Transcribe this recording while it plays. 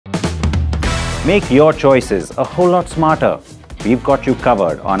Make your choices a whole lot smarter. We've got you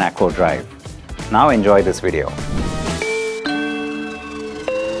covered on Acco Drive. Now enjoy this video.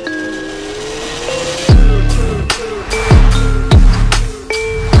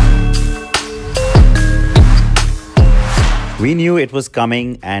 We knew it was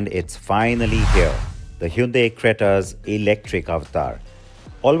coming and it's finally here. The Hyundai Creta's electric avatar.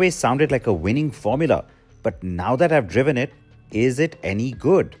 Always sounded like a winning formula, but now that I've driven it, is it any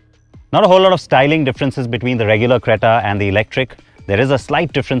good? Not a whole lot of styling differences between the regular Creta and the electric. There is a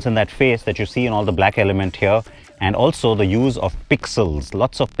slight difference in that face that you see in all the black element here, and also the use of pixels,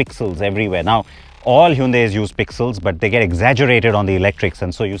 lots of pixels everywhere. Now, all Hyundais use pixels, but they get exaggerated on the electrics,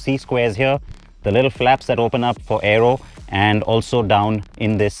 and so you see squares here, the little flaps that open up for aero, and also down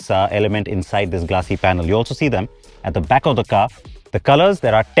in this element inside this glassy panel. You also see them at the back of the car. The colors,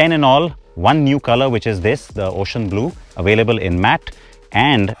 there are 10 in all. One new color, which is this, the ocean blue, available in matte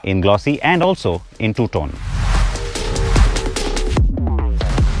and in glossy, and also in two-tone.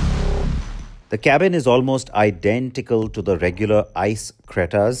 The cabin is almost identical to the regular ICE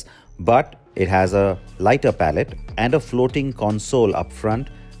Cretas, but it has a lighter palette and a floating console up front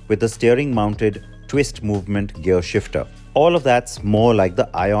with a steering-mounted twist movement gear shifter. All of that's more like the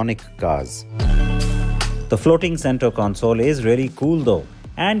IONIQ cars. The floating center console is really cool though,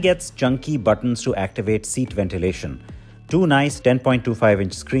 and gets chunky buttons to activate seat ventilation. Two nice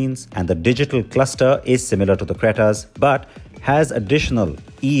 10.25-inch screens, and the digital cluster is similar to the Creta's but has additional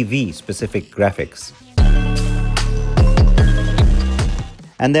EV-specific graphics.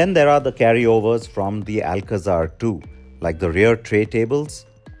 And then there are the carryovers from the Alcazar too, like the rear tray tables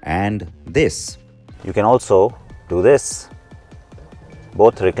and this. You can also do this.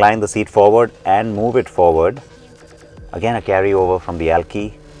 Both recline the seat forward and move it forward. Again, a carryover from the Alki,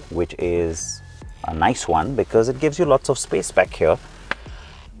 which is a nice one because it gives you lots of space back here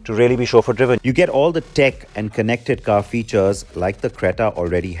to really be chauffeur driven. You get all the tech and connected car features like the Creta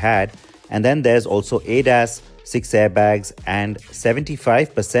already had, and then there's also ADAS, 6 airbags, and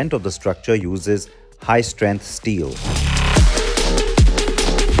 75% of the structure uses high-strength steel.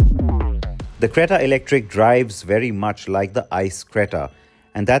 The Creta Electric drives very much like the ICE Creta,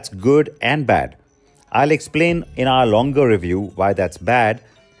 and that's good and bad. I'll explain in our longer review why that's bad.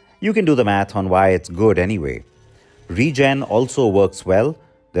 You can do the math on why it's good anyway. Regen also works well.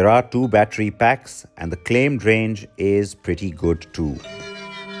 There are 2 battery packs, and the claimed range is pretty good too.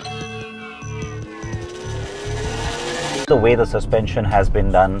 The way the suspension has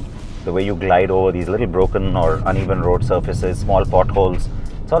been done, the way you glide over these little broken or uneven road surfaces, small potholes,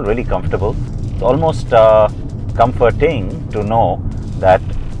 it's all really comfortable. It's almost comforting to know that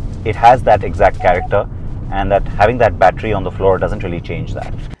it has that exact character and that having that battery on the floor doesn't really change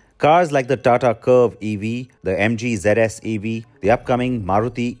that. Cars like the Tata Curve EV, the MG ZS EV, the upcoming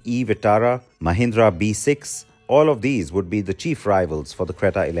Maruti E Vitara, Mahindra B6, all of these would be the chief rivals for the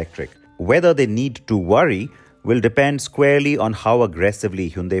Creta Electric. Whether they need to worry will depend squarely on how aggressively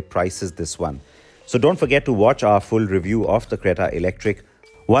Hyundai prices this one. So don't forget to watch our full review of the Creta Electric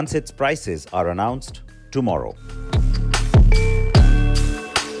once its prices are announced tomorrow.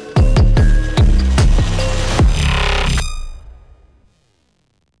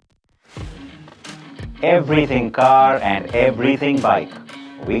 Everything car and everything bike.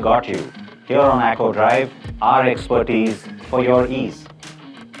 We got you. Here on Acco Drive, our expertise for your ease.